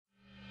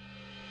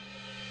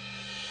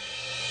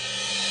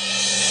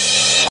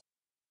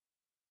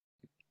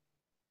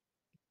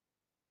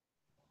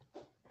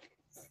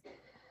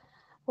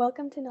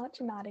Welcome to Not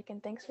Dramatic,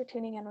 and thanks for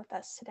tuning in with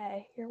us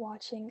today. You're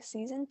watching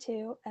Season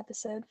 2,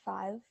 Episode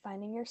 5,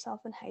 Finding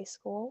Yourself in High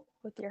School,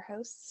 with your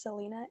hosts,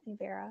 Selena and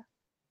Vera.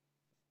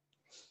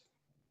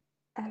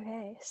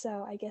 Okay,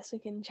 so I guess we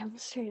can jump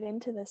straight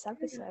into this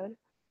episode.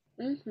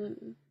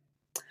 Mm-hmm.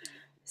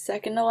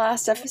 Second to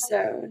last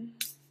episode.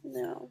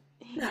 No.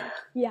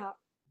 Yeah,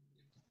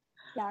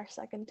 yeah, our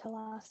second to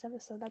last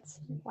episode. That's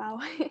wow.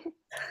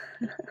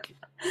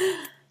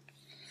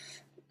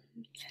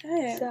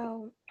 Okay.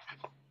 So,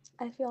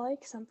 I feel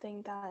like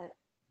something that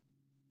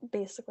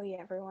basically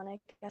everyone, I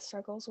guess,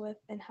 struggles with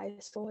in high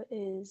school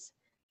is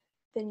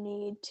the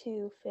need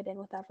to fit in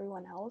with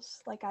everyone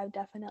else. Like, I've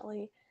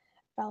definitely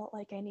felt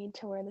like I need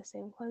to wear the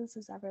same clothes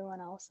as everyone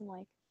else and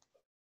like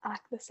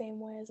act the same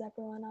way as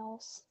everyone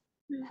else.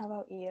 How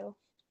about you?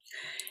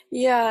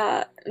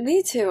 Yeah,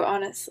 me too,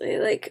 honestly.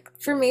 Like,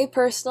 for me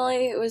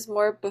personally, it was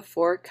more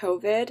before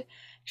COVID,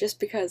 just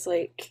because,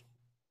 like,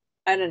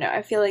 I don't know,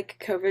 I feel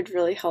like COVID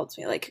really helped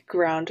me, like,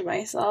 ground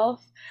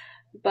myself.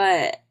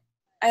 But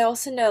I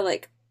also know,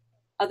 like,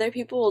 other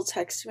people will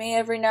text me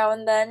every now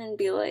and then and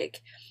be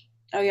like,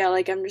 oh yeah,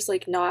 like, I'm just,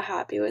 like, not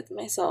happy with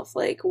myself.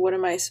 Like, what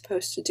am I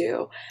supposed to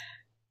do?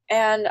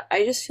 And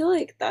I just feel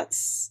like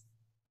that's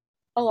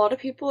a lot of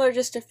people are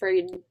just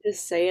afraid to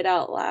say it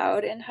out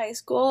loud in high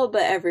school,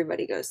 but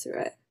everybody goes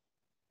through it.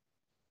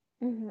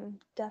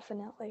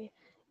 Definitely.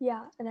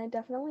 Yeah, and I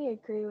definitely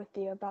agree with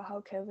you about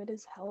how COVID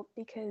has helped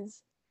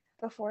because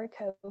before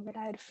COVID,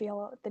 I'd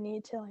feel the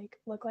need to like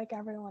look like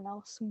everyone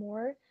else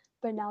more.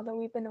 But now that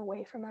we've been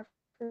away from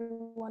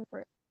everyone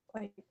for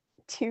like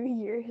 2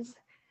 years,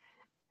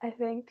 I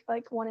think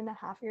like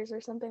 1.5 years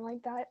or something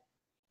like that,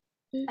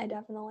 I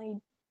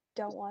definitely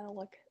don't want to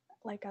look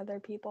like other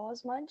people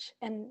as much.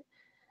 And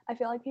I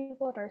feel like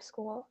people at our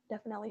school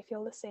definitely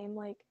feel the same.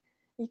 Like,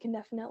 you can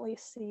definitely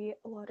see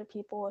a lot of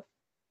people with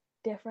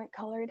different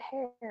colored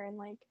hair and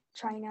like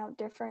trying out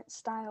different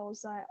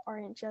styles that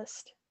aren't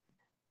just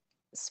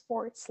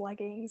sports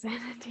leggings and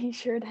a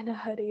t-shirt and a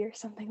hoodie or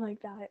something like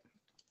that.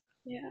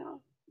 Yeah,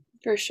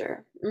 for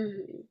sure.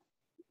 And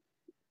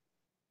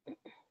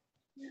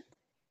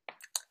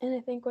I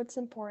think what's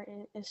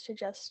important is to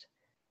just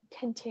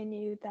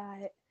continue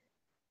that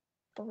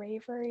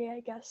bravery,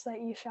 I guess,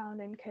 that you found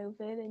in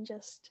COVID and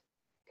just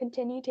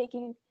continue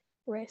taking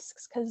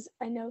risks. Because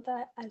I know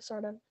that I've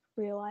sort of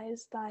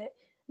realized that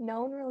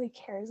no one really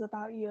cares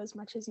about you as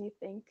much as you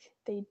think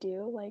they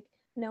do. Like,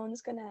 no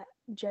one's gonna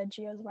judge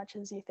you as much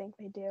as you think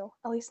they do.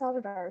 At least not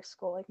at our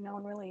school. Like, no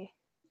one really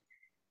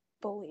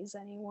bullies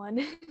anyone,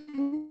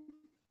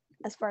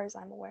 as far as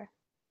I'm aware.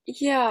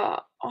 Yeah,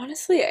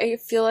 honestly, I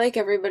feel like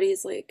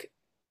everybody's like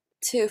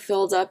too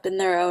filled up in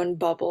their own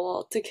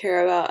bubble to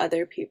care about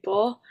other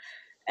people.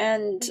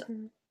 And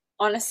Mm-hmm.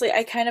 honestly,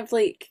 I kind of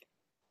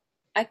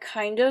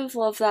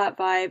love that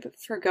vibe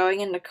for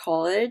going into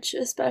college,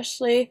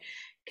 especially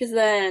because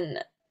then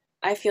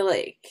I feel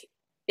like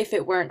if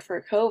it weren't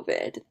for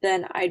COVID,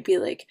 then I'd be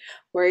like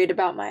worried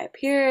about my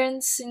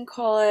appearance in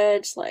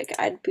college. Like,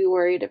 I'd be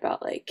worried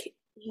about like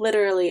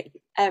literally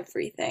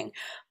everything.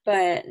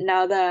 But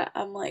now that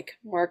I'm like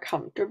more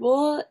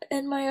comfortable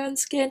in my own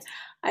skin,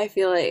 I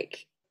feel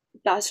like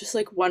that's just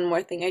like one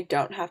more thing I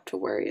don't have to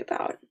worry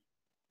about.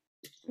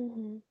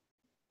 Mm-hmm.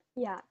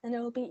 Yeah, and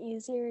it'll be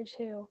easier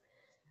to,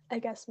 I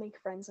guess, make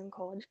friends in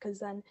college because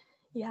then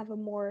you have a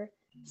more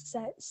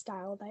set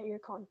style that you're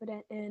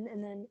confident in,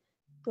 and then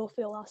you'll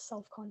feel less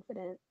self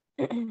confident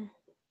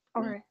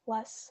or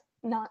less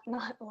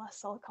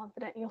self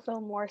confident. You'll feel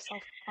more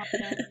self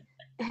confident,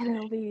 and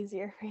it'll be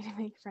easier for you to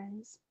make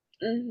friends.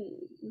 Hmm.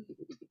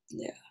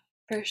 Yeah,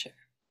 for sure.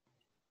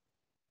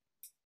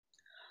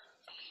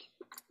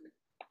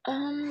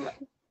 Um,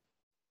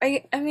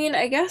 I mean,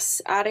 I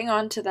guess adding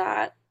on to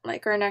that,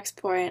 like our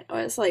next point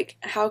was like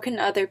how can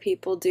other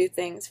people do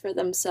things for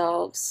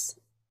themselves?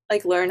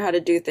 Like learn how to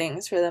do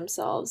things for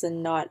themselves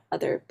and not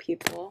other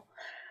people.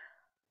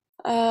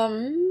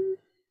 Um,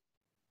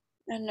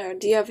 I don't know.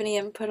 Do you have any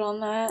input on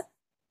that?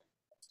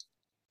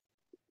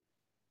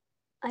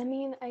 I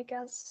mean, I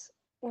guess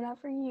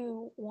whenever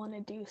you want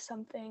to do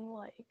something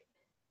like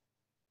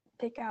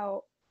pick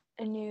out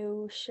a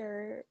new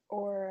shirt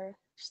or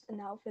just an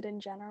outfit in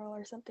general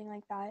or something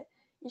like that,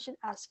 you should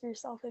ask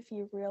yourself if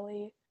you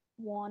really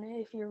want it,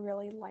 if you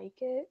really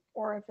like it,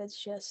 or if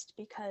it's just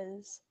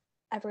because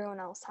everyone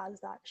else has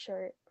that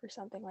shirt or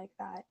something like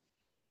that.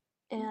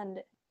 And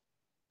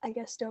I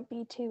guess don't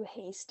be too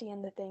hasty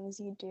in the things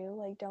you do.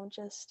 Like, don't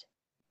just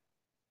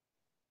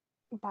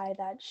buy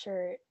that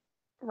shirt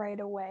right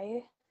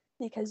away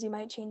because you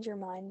might change your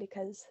mind,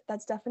 because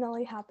that's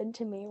definitely happened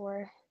to me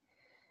where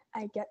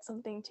I get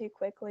something too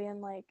quickly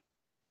and like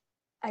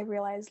I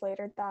realized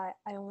later that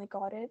I only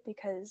got it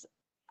because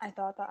I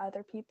thought that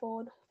other people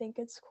would think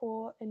it's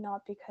cool and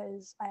not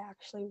because I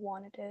actually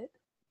wanted it.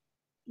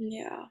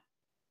 Yeah,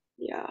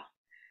 yeah,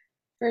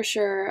 for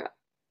sure.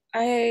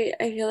 I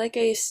feel like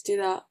I used to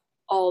do that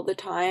all the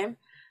time,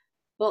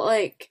 but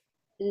like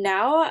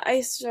now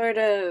I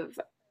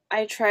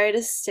try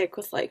to stick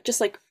with like just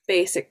like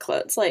basic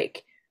clothes.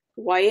 Like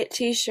white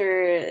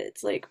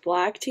t-shirts, like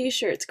black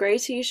t-shirts, gray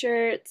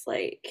t-shirts,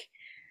 like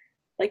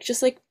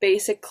just like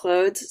basic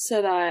clothes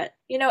so that,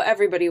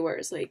 everybody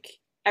wears like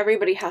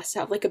everybody has to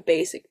have like a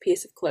basic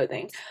piece of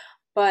clothing.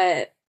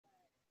 But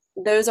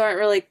those aren't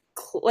really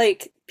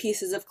like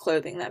pieces of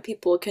clothing that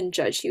people can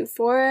judge you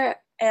for.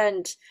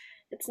 And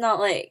it's not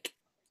like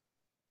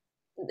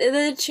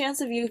the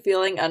chance of you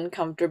feeling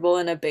uncomfortable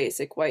in a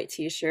basic white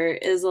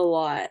t-shirt is a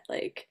lot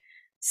like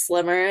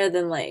slimmer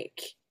than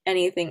like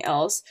anything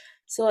else.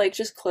 So like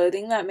just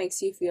clothing that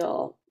makes you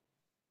feel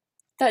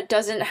that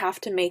doesn't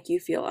have to make you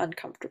feel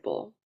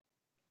uncomfortable.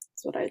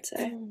 That's what I'd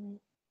say. Mm,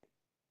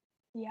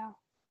 yeah.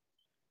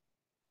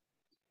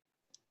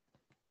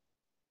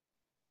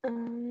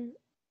 Um,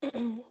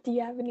 do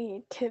you have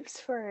any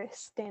tips for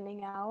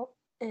standing out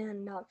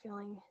and not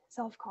feeling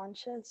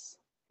self-conscious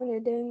when you're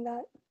doing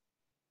that?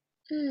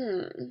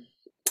 Hmm.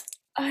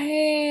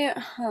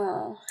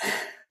 Huh.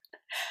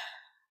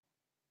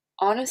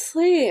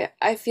 Honestly,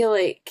 I feel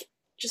like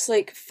just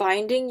like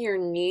finding your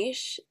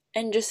niche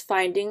and just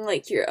finding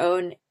like your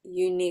own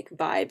unique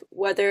vibe,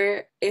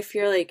 whether if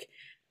you're like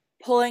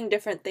pulling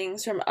different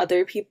things from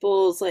other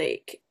people's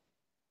like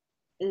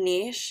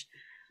niche,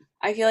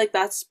 I feel like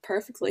that's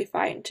perfectly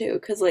fine too,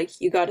 because like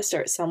you got to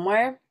start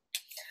somewhere.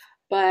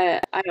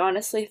 But I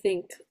honestly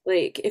think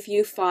like if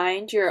you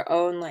find your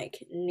own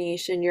like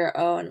niche and your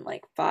own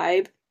like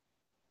vibe,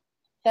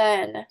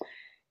 then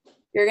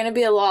you're going to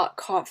be a lot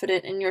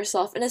confident in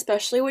yourself. And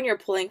especially when you're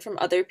pulling from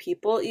other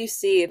people, you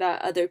see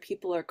that other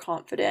people are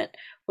confident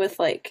with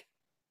like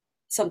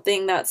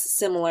something that's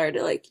similar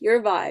to like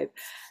your vibe.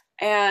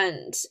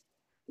 And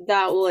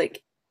that will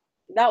like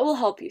that will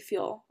help you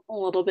feel a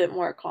little bit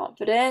more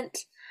confident.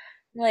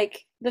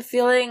 Like the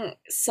feeling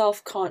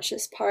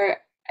self-conscious part,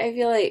 I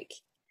feel like,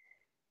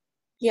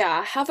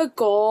 yeah, have a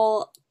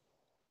goal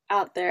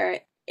out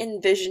there,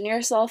 envision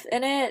yourself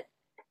in it,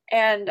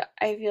 and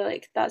I feel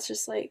like that's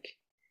just like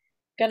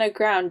gonna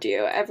ground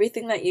you.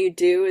 Everything that you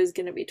do is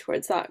gonna be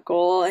towards that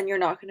goal, and you're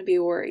not gonna be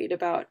worried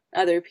about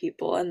other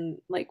people and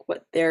like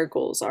what their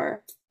goals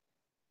are.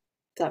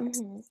 If that makes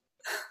Mm-hmm.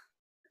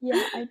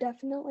 Yeah, I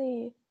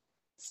definitely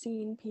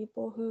seen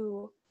people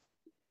who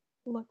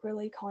look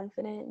really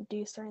confident,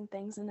 do certain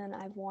things, and then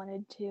I've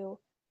wanted to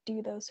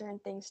do those certain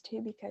things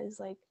too because,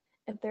 like,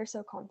 if they're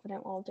so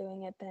confident while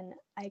doing it, then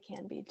I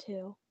can be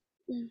too.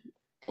 sense.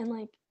 And,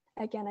 like,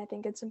 again, I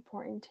think it's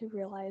important to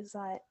realize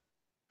that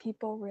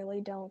people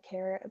really don't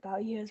care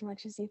about you as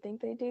much as you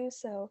think they do.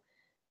 So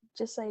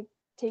just like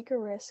take a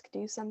risk,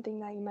 do something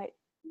that you might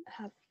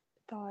have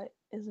thought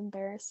is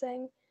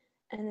embarrassing,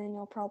 and then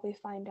you'll probably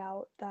find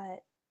out that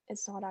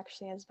it's not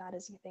actually as bad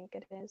as you think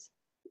it is.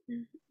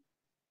 Mhm.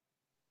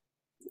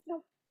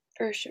 Yep,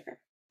 for sure.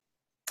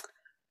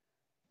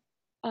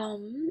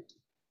 Um,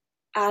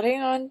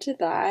 Adding on to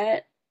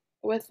that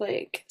with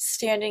like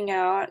standing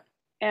out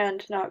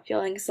and not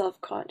feeling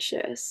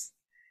self-conscious.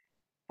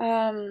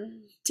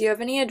 Do you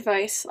have any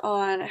advice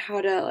on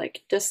how to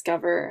like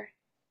discover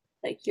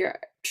like your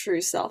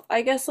true self?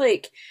 I guess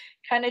like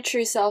kind of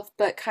true self,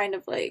 but kind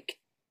of like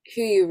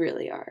who you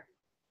really are.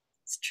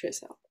 It's true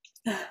self.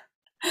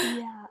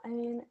 Yeah, I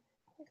mean,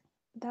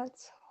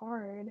 that's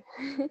hard.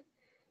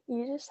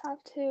 You just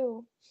have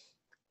to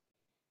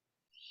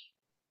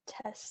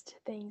test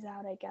things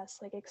out, I guess,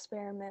 like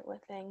experiment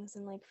with things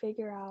and like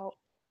figure out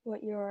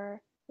what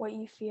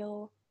you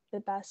feel the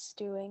best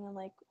doing and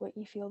like what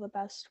you feel the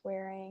best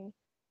wearing,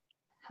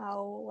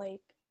 how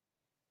like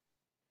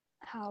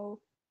how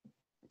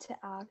to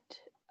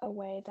act a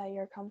way that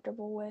you're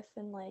comfortable with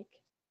and like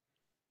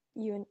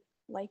you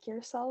like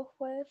yourself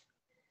with.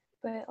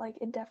 But like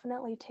it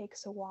definitely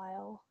takes a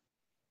while.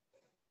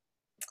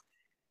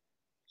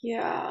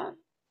 Yeah,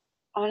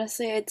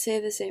 honestly, I'd say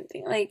the same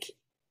thing. Like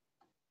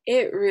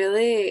it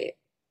really,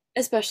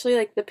 especially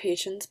like the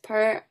patience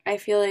part, I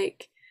feel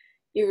like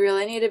you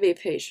really need to be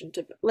patient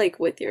like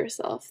with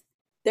yourself.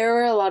 There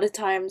were a lot of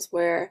times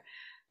where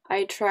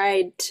I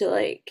tried to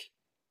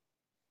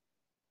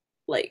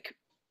like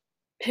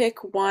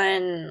pick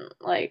one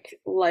like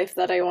life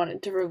that I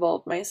wanted to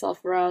revolve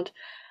myself around,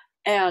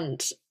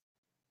 and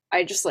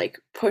I just like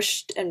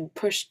pushed and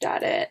pushed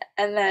at it.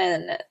 And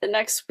then the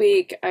next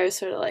week I was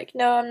sort of like,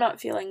 no, I'm not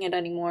feeling it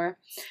anymore.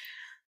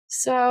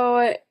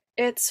 So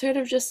it's sort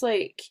of just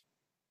like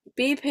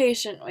be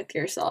patient with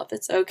yourself.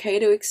 It's okay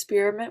to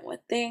experiment with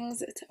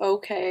things. It's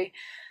okay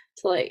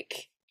to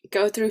like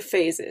go through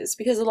phases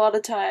because a lot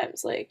of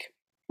times like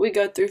we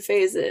go through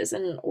phases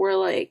and we're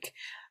like,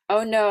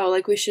 oh no,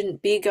 like we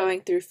shouldn't be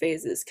going through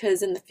phases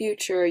because in the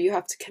future you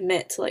have to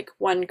commit to like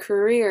one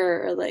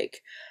career or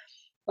like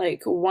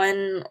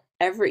one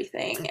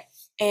everything.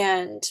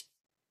 And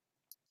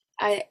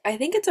I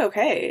think it's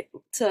okay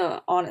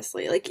to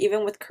honestly, like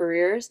even with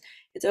careers,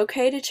 it's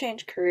okay to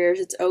change careers.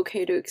 It's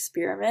okay to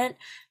experiment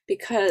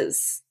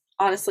because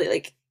honestly,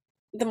 like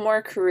the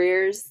more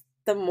careers,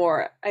 the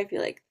more I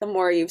feel like the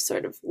more you've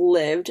sort of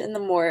lived and the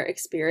more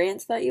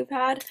experience that you've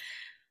had.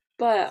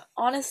 But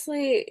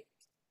honestly,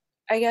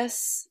 I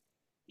guess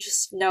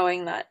just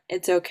knowing that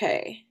it's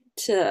okay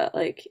to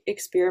like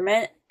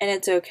experiment and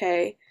it's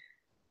okay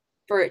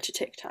for it to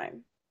take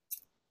time.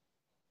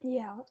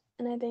 Yeah,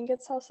 and I think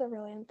it's also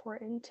really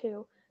important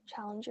to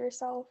challenge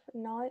yourself,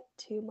 not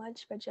too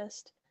much, but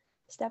just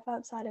step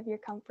outside of your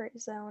comfort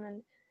zone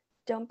and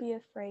don't be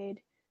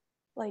afraid,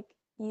 like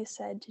you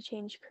said, to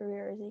change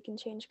careers. You can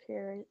change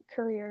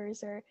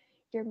careers or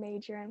your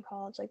major in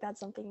college. Like that's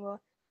something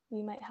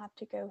we might have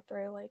to go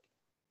through, like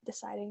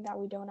deciding that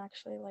we don't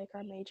actually like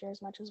our major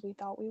as much as we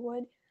thought we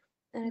would.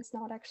 And it's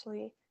not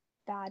actually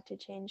bad to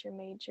change your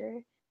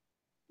major.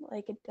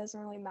 Like it doesn't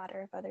really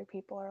matter if other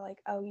people are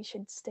like, oh, you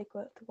should stick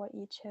with what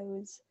you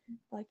chose,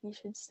 like you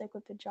should stick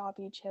with the job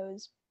you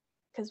chose,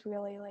 because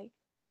really, like,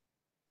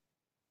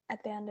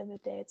 at the end of the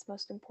day, it's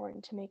most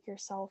important to make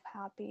yourself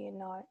happy and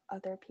not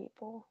other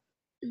people.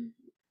 Mhm.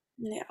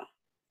 Yeah,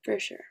 for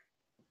sure.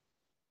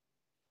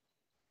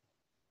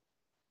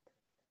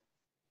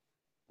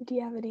 Do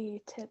you have any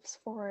tips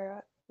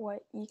for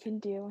what you can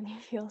do when you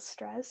feel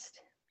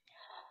stressed?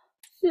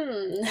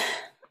 Hmm.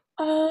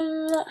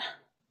 Um,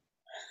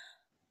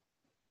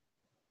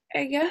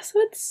 I guess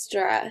with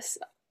stress,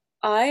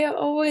 I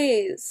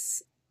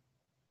always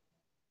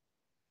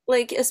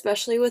like,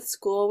 especially with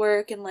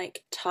schoolwork and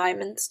like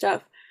time and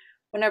stuff,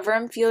 whenever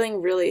I'm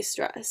feeling really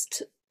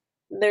stressed,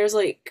 there's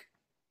like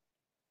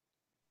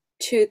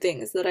two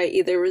things that I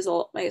either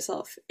result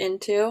myself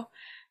into,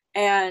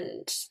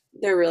 and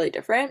they're really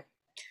different.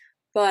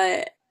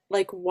 But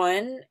like,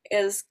 one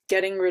is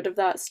getting rid of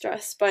that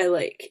stress by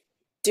like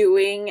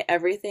doing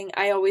everything.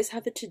 I always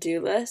have a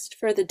to-do list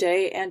for the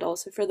day and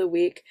also for the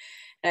week.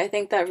 And I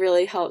think that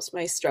really helps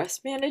my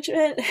stress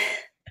management.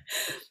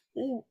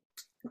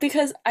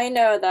 Because I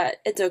know that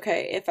it's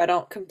okay if I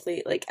don't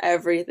complete like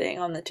everything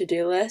on the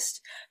to-do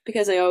list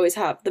because I always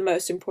have the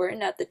most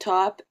important at the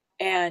top.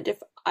 And if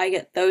I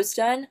get those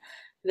done,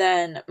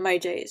 then my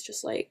day is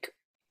just like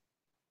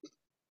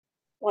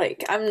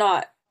I'm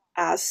not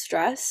as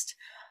stressed.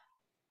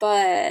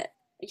 But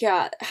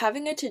yeah,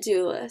 having a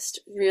to-do list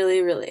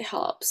really, really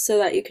helps so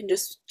that you can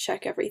just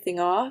check everything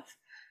off.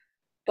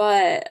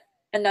 But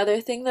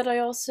another thing that I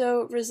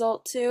also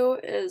resort to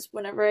is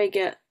whenever I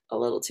get a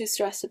little too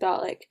stressed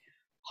about like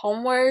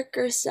homework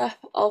or stuff,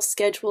 I'll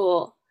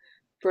schedule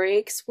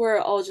breaks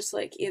where I'll just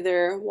like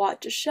either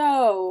watch a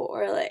show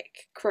or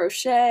like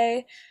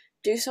crochet,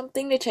 do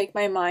something to take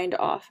my mind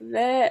off of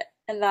it,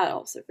 and that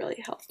also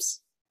really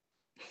helps.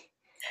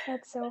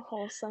 That's so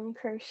wholesome,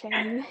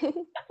 crocheting.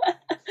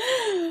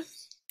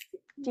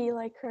 Do you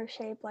like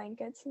crochet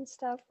blankets and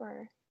stuff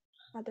or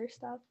other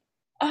stuff?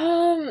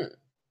 Um,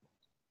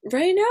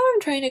 right now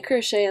I'm trying to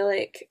crochet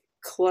like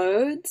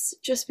clothes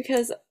just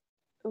because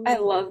I Ooh.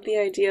 love the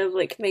idea of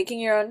like making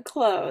your own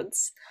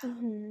clothes.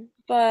 Mhm.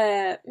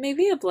 But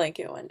maybe a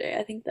blanket one day.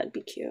 I think that'd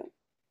be cute.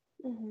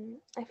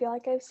 I feel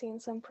like I've seen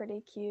some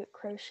pretty cute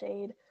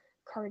crocheted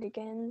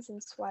cardigans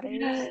and sweaters.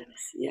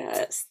 Yes,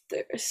 yes,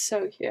 they're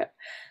so cute.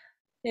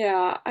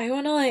 Yeah, I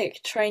want to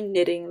like try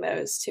knitting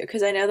those too,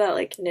 because I know that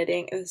like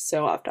knitting is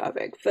so off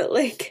topic, but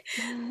like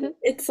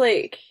it's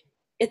like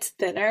it's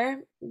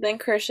thinner than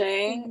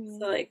crocheting.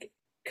 So Mhm. like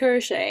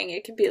crocheting,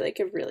 it can be like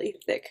a really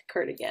thick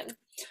cardigan.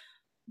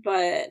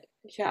 But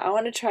yeah, I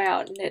want to try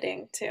out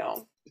knitting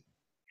too.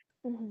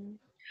 Mhm.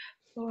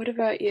 But what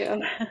about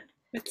you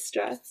with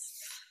stress?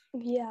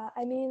 Yeah,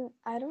 I mean,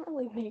 I don't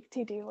really make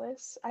to-do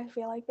lists. I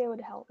feel like they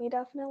would help me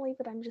definitely,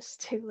 but I'm just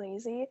too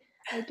lazy.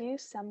 I do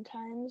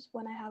sometimes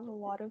when I have a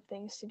lot of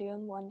things to do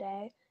in one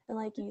day, and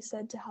like you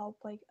said, to help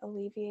like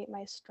alleviate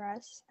my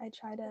stress, I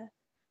try to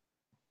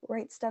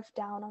write stuff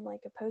down on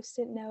like a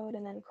post-it note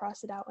and then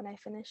cross it out when I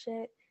finish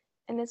it.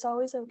 And it's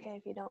always okay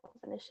if you don't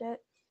finish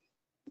it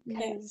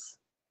Yeah. because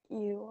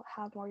you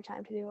have more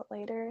time to do it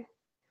later.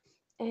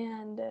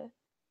 And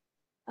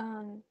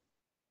um,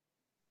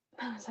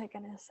 what was I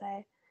gonna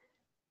say?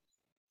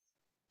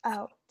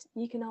 Oh,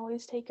 you can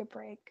always take a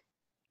break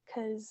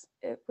because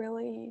it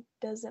really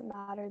doesn't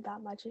matter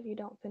that much if you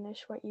don't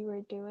finish what you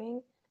were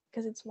doing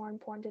because it's more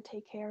important to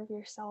take care of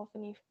yourself.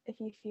 And if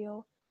you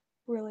feel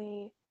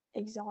really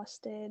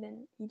exhausted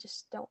and you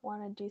just don't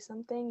want to do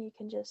something, you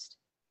can just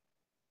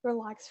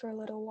relax for a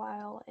little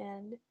while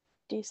and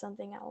do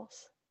something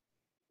else.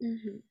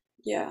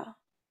 Yeah,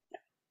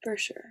 for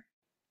sure.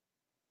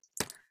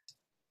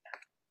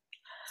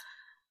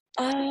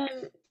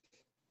 Um,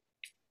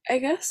 I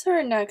guess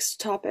our next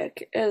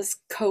topic is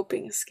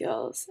coping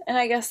skills. And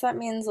I guess that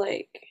means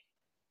like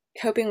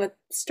coping with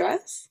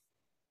stress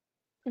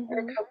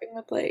or Hmm. coping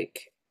with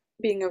like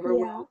being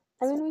Yeah, overwhelmed.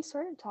 I mean, we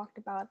sort of talked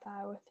about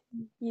that with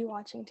you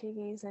watching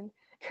TVs and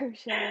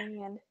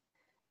crocheting, and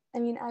I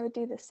mean, I would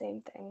do the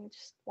same thing,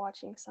 just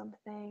watching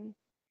something.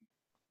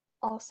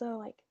 Also,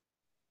 like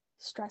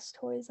stress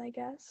toys, I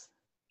guess.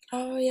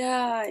 Oh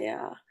yeah,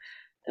 yeah.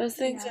 Those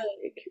things Yeah.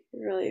 are like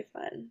really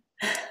fun.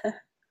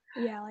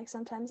 Yeah, like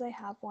sometimes I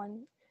have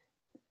one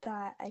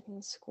that I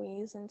can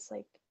squeeze and it's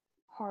like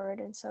hard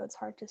and so it's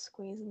hard to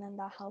squeeze and then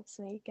that helps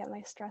me get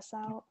my stress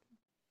out.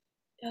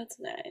 That's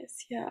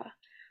nice. Yeah.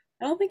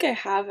 I don't think I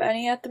have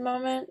any at the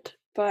moment,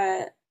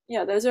 but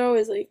yeah, those are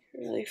always like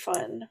really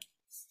fun.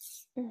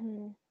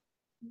 Hmm.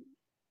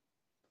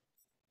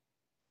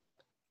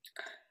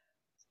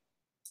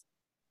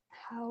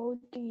 how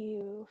do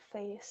you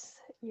face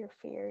your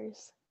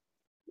fears?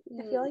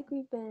 I feel Mm, like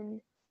we've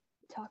been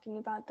talking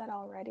about that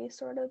already,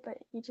 sort of, but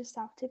you just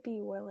have to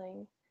be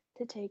willing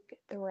to take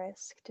the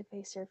risk to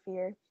face your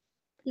fear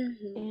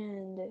mhm.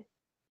 and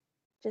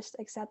just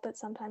accept that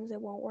sometimes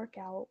it won't work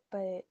out,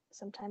 but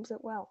sometimes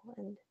it will.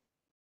 And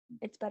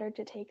it's better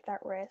to take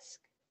that risk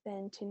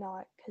than to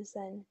not, because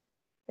then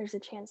there's a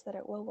chance that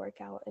it will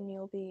work out and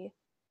you'll be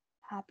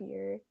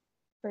happier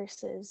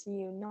versus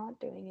you not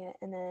doing it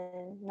and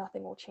then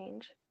nothing will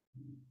change.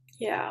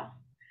 Yeah,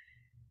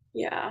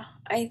 yeah,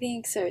 I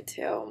think so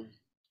too.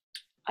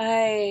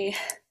 I,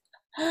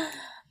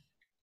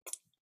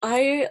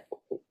 I,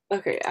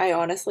 okay, I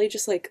honestly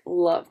just like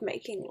love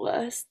making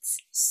lists.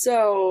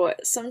 So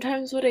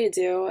sometimes what I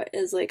do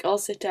is like I'll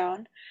sit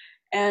down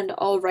and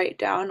I'll write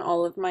down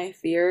all of my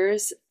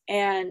fears,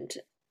 and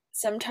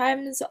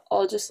sometimes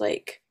I'll just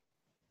like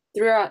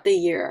throughout the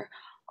year,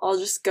 I'll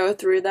just go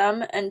through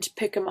them and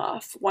pick them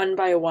off one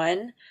by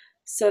one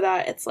so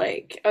that it's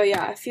like, oh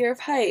yeah, fear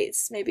of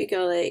heights, maybe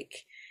go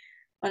like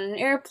on an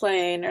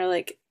airplane or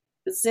like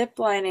zip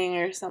lining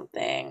or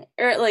something.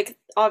 Or like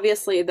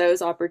obviously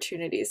those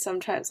opportunities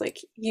sometimes like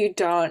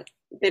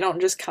they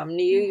don't just come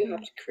to you, you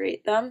have Mm-hmm. to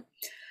create them.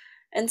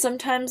 And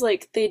sometimes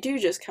like they do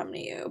just come to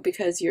you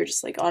because you're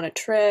just like on a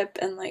trip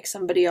and like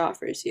somebody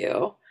offers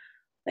you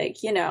like,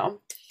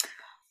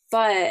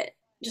 but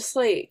just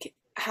like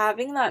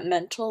having that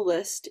mental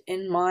list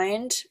in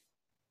mind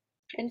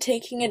and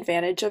taking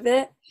advantage of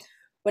it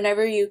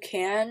whenever you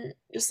can,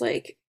 just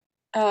like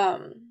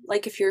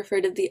if you're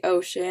afraid of the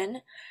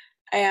ocean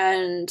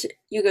and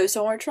you go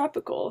somewhere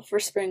tropical for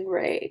spring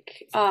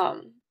break,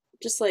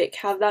 just like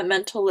have that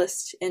mental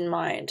list in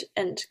mind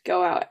and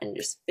go out and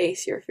just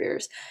face your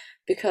fears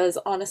because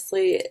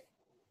honestly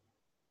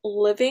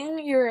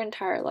living your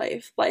entire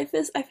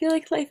I feel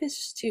like life is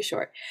just too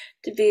short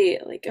to be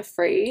like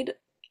afraid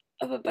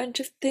of a bunch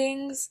of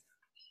things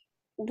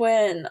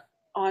when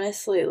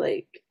honestly,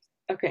 like,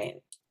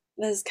 okay,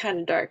 this is kind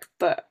of dark,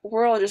 but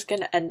we're all just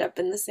gonna end up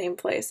in the same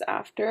place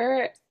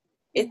after.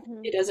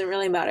 Mm-hmm. It doesn't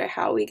really matter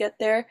how we get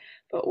there,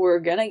 but we're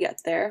gonna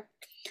get there.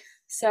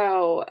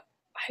 So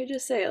I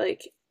just say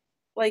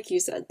like you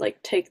said,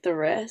 like take the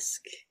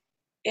risk.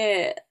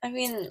 I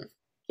mean,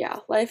 yeah,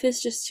 life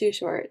is just too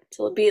short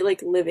to be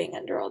like living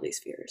under all these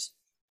fears.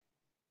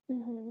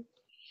 Mm-hmm.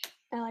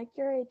 I like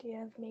your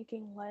idea of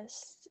making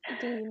lists.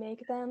 Do you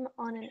make them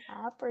on an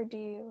app or do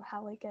you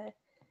have like a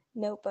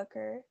notebook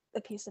or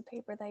a piece of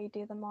paper that you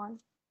do them on?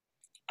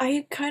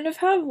 I kind of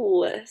have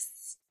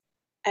lists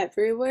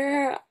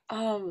everywhere.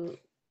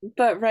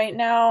 But right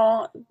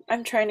now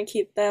I'm trying to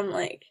keep them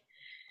like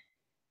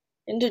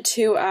into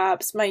two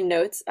apps, my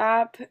notes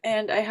app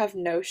and I have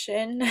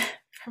Notion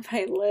for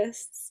my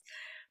lists.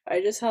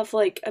 I just have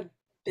like a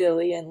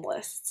billion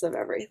lists of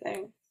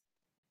everything.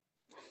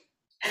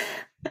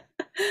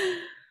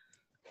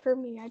 For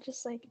me, I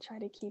just like try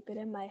to keep it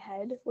in my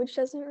head, which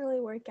doesn't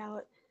really work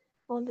out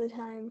all the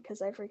time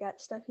because I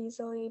forget stuff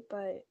easily,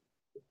 but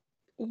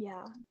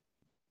yeah,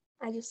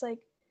 I just like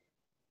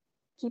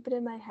keep it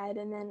in my head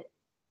and then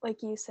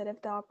like you said,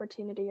 if the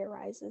opportunity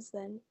arises,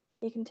 then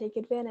you can take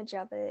advantage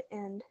of it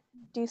and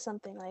do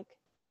something like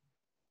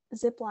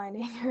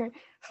ziplining or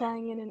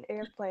flying in an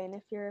airplane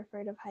if you're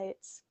afraid of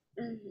heights.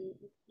 Mhm.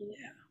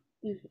 Yeah.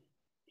 Mhm.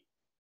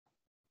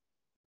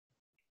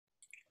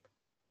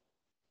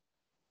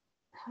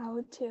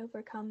 How to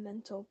overcome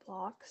mental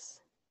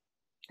blocks.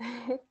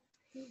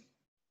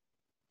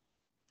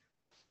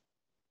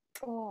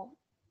 Well,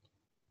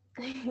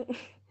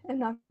 I'm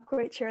not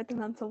quite sure what the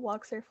mental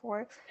blocks are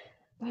for.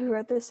 We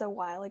wrote this a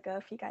while ago,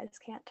 if you guys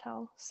can't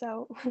tell,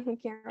 so we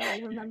can't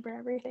really remember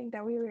everything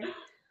that we were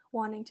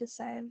wanting to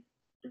say.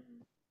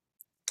 Mhm.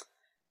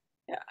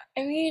 Yeah.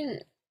 I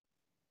mean,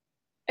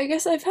 I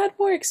guess I've had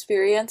more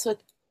experience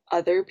with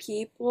other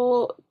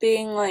people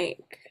being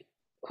like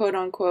quote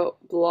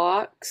unquote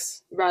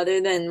blocks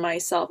rather than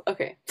myself.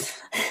 Okay.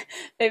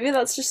 Maybe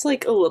that's just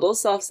like a little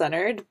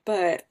self-centered,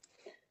 but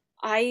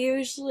I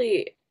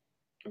usually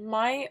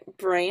my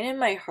brain and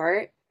my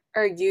heart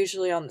are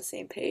usually on the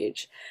same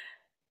page.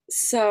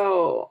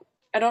 So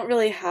I don't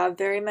really have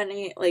very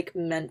many like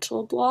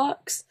mental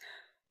blocks,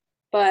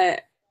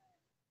 but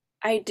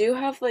I do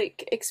have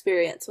like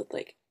experience with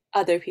like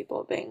other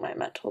people being my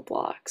mental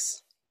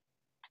blocks.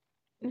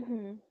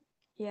 Mm-hmm.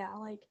 Yeah,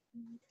 like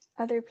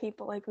other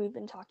people, like we've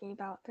been talking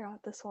about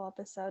throughout this whole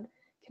episode,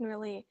 can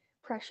really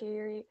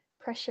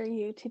pressure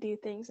you to do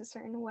things a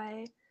certain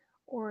way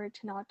or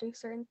to not do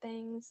certain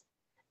things,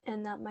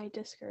 and that might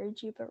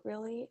discourage you. But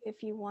really,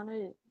 if you want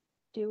to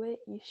do it,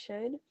 you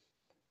should,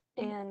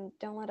 and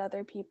don't let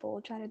other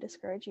people try to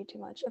discourage you too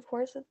much. Of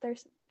course,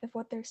 if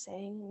what they're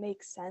saying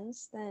makes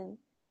sense, then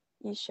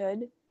you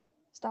should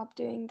stop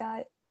doing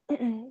that.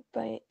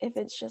 But if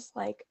it's just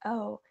like,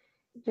 oh,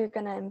 you're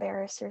gonna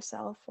embarrass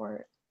yourself,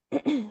 or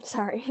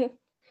sorry,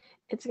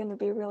 it's gonna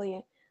be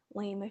really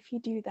lame if you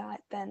do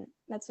that, then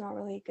that's not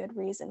really a good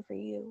reason for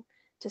you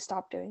to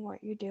stop doing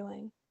what you're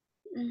doing.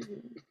 Hmm.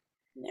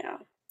 Yeah,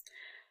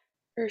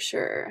 for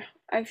sure.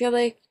 I feel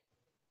like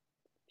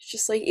It's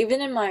just like,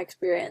 even in my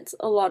experience,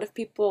 a lot of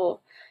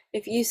people,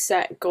 if you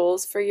set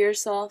goals for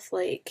yourself,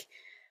 like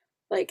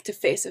to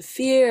face a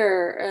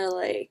fear or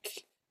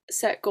like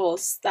set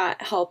goals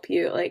that help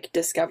you like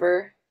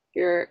discover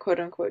your quote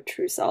unquote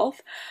true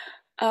self,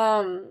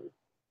 um,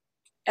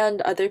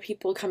 and other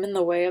people come in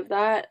the way of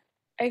that,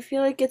 I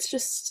feel like it's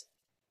just,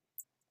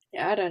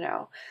 yeah, I don't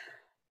know.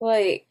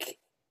 Like,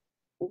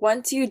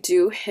 once you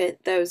do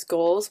hit those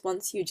goals,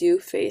 once you do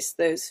face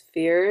those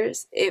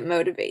fears, it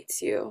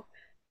motivates you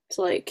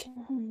to like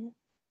Hmm.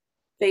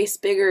 face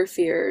bigger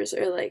fears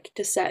or like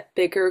to set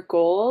bigger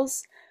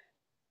goals.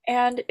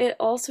 And it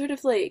all sort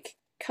of like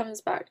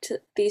comes back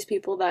to these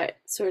people that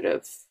sort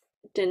of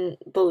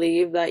didn't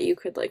believe that you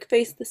could like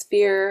face this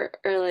fear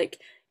or like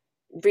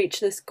reach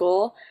this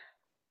goal.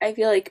 I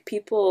feel like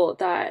people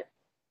that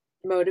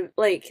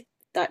like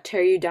that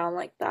tear you down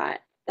like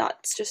that,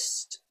 that's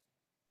just,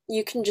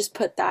 you can just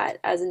put that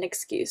as an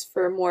excuse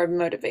for more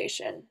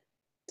motivation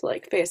to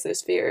like face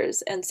those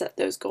fears and set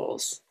those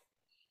goals.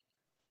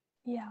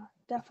 Yeah,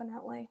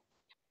 definitely.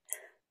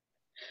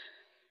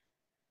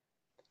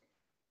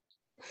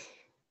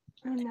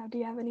 I don't know. Do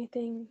you have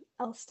anything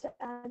else to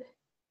add?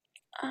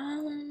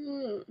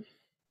 Um,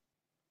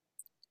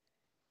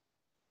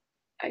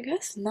 I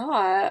guess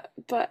not,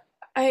 but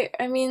I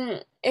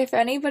mean, if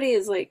anybody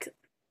is like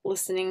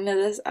listening to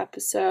this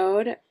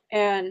episode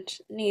and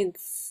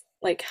needs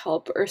like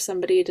help or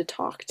somebody to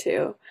talk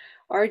to,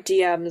 our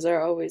DMs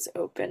are always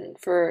open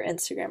for our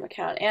Instagram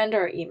account and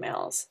our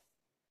emails.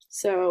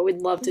 So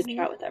we'd love to Hmm.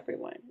 chat with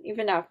everyone,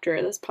 even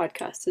after this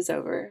podcast is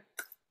over.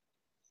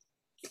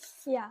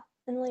 Yeah,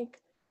 and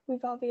like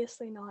we've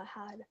obviously not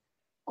had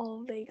all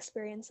of the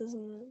experiences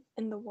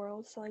in the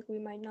world, so like we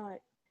might not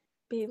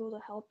be able to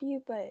help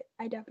you, but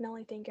I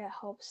definitely think it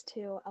helps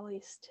to at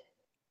least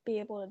be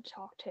able to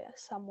talk to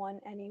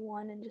someone,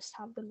 anyone, and just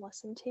have them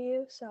listen to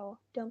you. So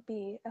don't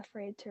be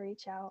afraid to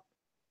reach out.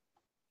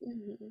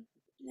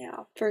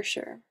 Yeah, for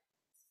sure.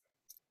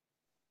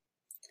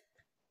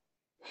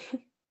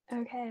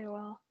 Okay,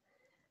 well,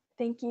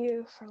 thank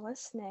you for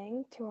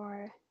listening to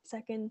our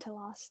second to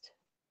last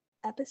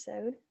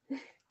episode.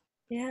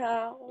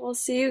 Yeah, we'll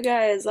see you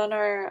guys on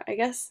our, I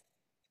guess,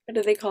 what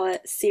do they call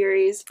it?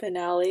 Series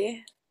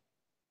finale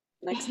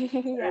next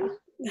Yeah.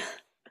 episode.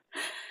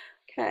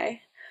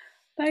 Okay.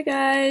 Bye,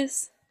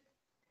 guys.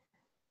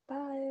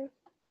 Bye.